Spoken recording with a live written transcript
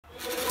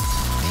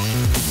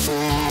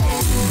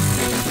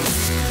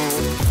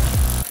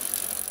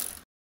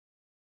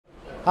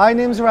Hi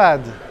Nimms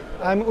Rad,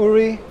 I'm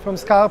Uri from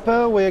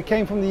Skarper. We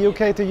came from the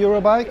UK to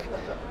Eurobike.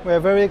 We're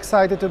very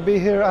excited to be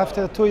here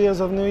after 2 years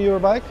of new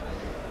Eurobike.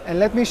 And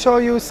let me show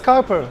you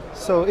Skarper.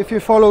 So if you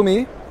follow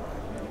me,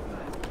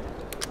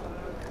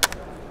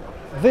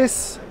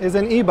 this is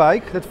an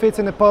e-bike that fits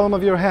in the palm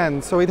of your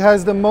hand. So it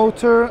has the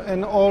motor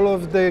and all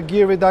of the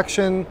gear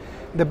reduction,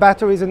 the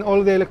batteries and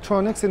all the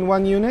electronics in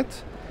one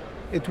unit.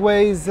 It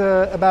weighs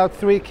about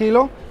 3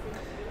 kilo,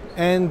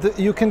 and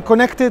you can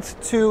connect it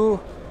to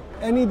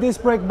any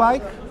disc brake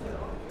bike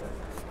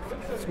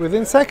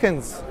within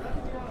seconds.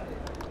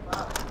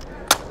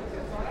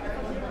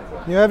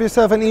 You have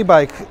yourself an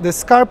e-bike. The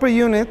Skarper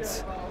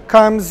unit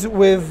comes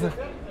with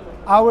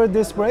our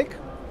disc brake.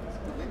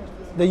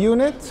 The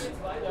unit,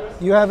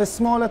 you have a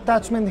small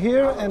attachment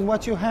here, and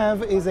what you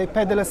have is a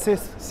pedal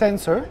assist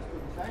sensor,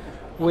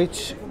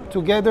 which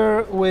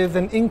together with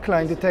an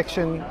incline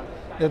detection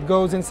that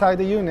goes inside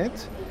the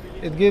unit,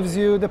 it gives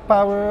you the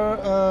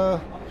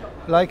power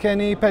like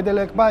any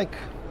pedelec bike.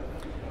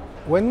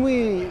 When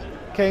we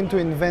came to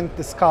invent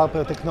the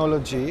Skarper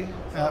technology,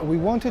 we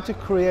wanted to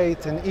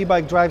create an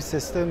e-bike drive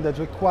system that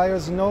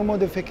requires no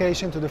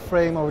modification to the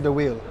frame or the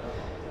wheel.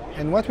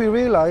 And what we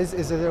realized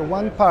is that there's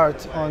one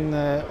part on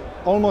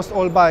almost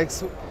all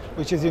bikes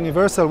which is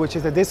universal, which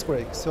is the disc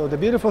brake. So the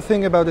beautiful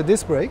thing about the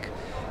disc brake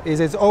is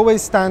it's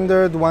always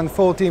standard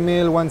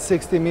 140mm,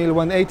 160mm,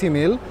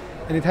 180mm,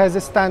 and it has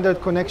a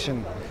standard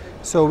connection.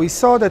 So we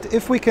saw that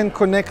if we can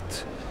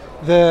connect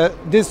the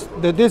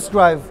disc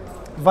drive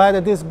via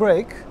the disc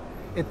brake,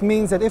 it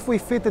means that if we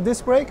fit the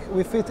disc brake,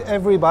 we fit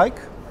every bike.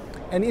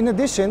 And in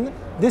addition,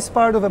 this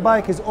part of a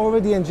bike is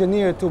already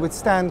engineered to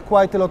withstand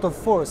quite a lot of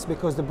force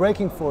because the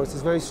braking force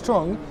is very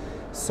strong.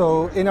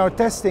 So in our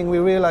testing, we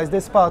realized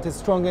this part is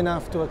strong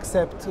enough to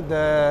accept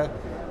the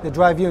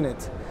drive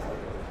unit.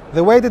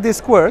 The way the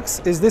disc works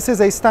is this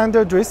is a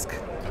standard disc.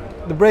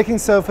 The braking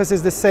surface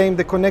is the same,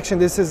 the connection,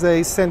 this is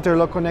a center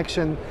lock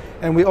connection,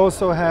 and we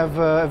also have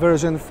a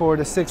version for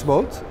the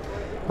 6-bolt.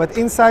 But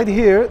inside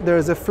here, there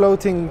is a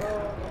floating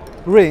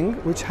ring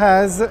which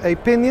has a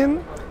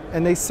pinion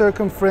and a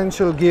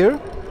circumferential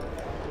gear.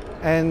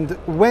 And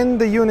when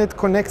the unit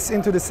connects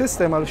into the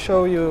system, I'll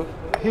show you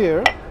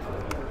here.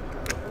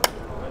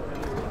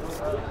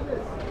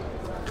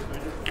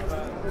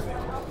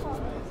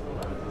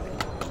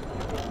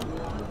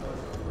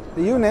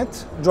 The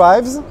unit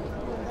drives.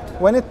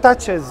 When it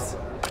touches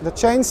the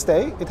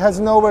chainstay, it has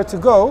nowhere to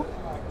go,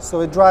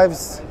 so it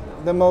drives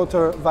the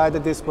motor via the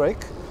disc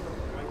brake.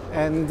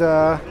 And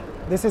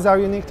this is our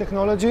unique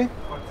technology,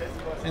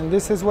 and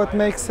this is what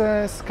makes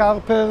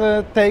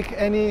Skarper take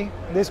any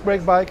disc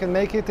brake bike and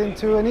make it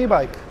into an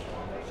e-bike.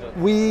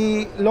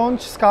 We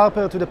launched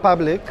Skarper to the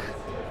public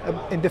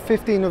in the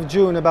 15th of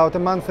June, about a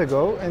month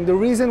ago, and the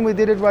reason we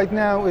did it right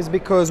now is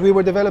because we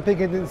were developing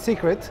it in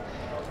secret,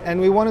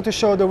 and we wanted to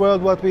show the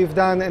world what we've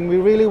done, and we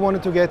really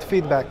wanted to get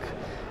feedback.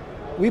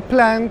 We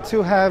plan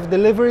to have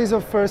deliveries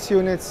of first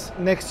units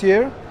next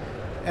year,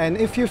 and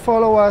if you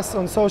follow us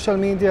on social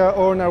media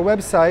or on our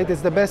website, it's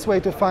the best way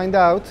to find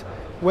out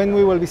when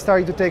we will be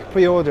starting to take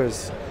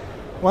pre-orders.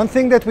 One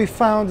thing that we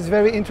found is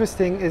very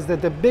interesting is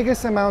that the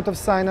biggest amount of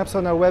sign-ups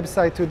on our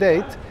website to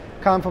date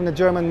come from the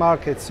German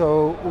market.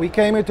 So we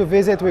came here to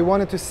visit, we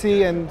wanted to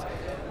see, and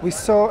we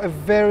saw a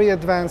very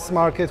advanced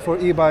market for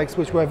e-bikes,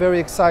 which we're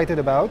very excited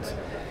about.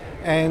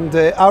 And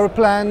our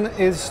plan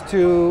is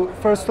to,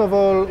 first of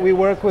all, we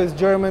work with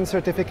German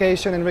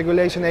certification and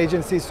regulation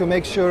agencies to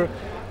make sure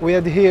we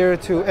adhere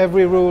to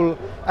every rule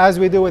as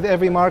we do with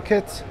every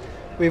market.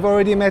 We've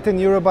already met in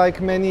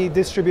Eurobike many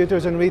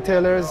distributors and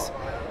retailers,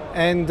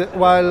 and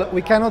while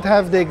we cannot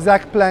have the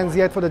exact plans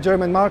yet for the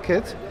German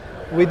market,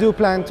 we do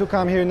plan to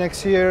come here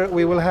next year.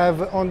 We will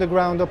have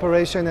on-the-ground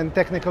operation and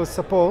technical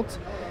support.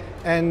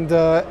 And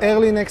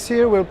early next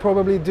year, we'll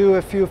probably do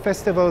a few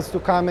festivals to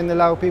come and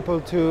allow people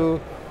to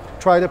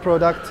try the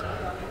product,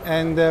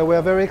 and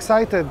we're very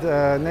excited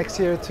next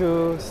year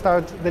to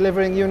start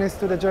delivering units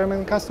to the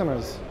German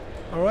customers.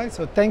 All right,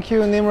 so thank you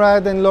Nimms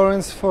Rad and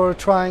Lawrence for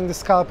trying the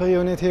Skarper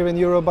unit here in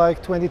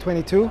Eurobike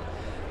 2022.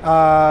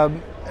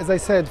 As I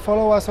said,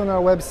 follow us on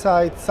our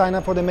website, sign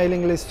up for the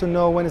mailing list to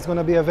know when it's going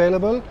to be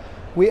available.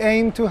 We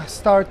aim to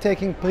start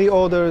taking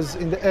pre-orders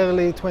in the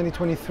early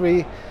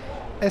 2023.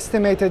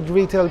 Estimated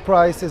retail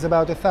price is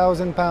about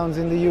 £1,000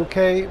 in the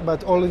UK,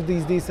 but all of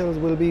these details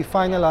will be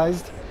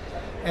finalized.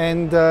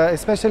 And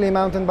especially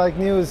mountain bike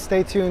news,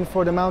 stay tuned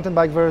for the mountain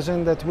bike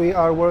version that we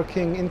are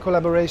working in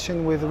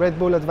collaboration with Red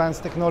Bull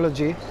Advanced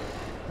Technology,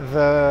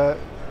 the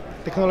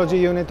technology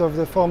unit of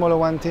the Formula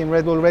One team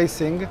Red Bull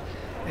Racing.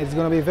 It's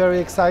going to be very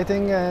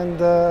exciting, and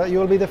you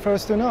will be the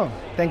first to know.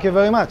 Thank you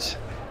very much.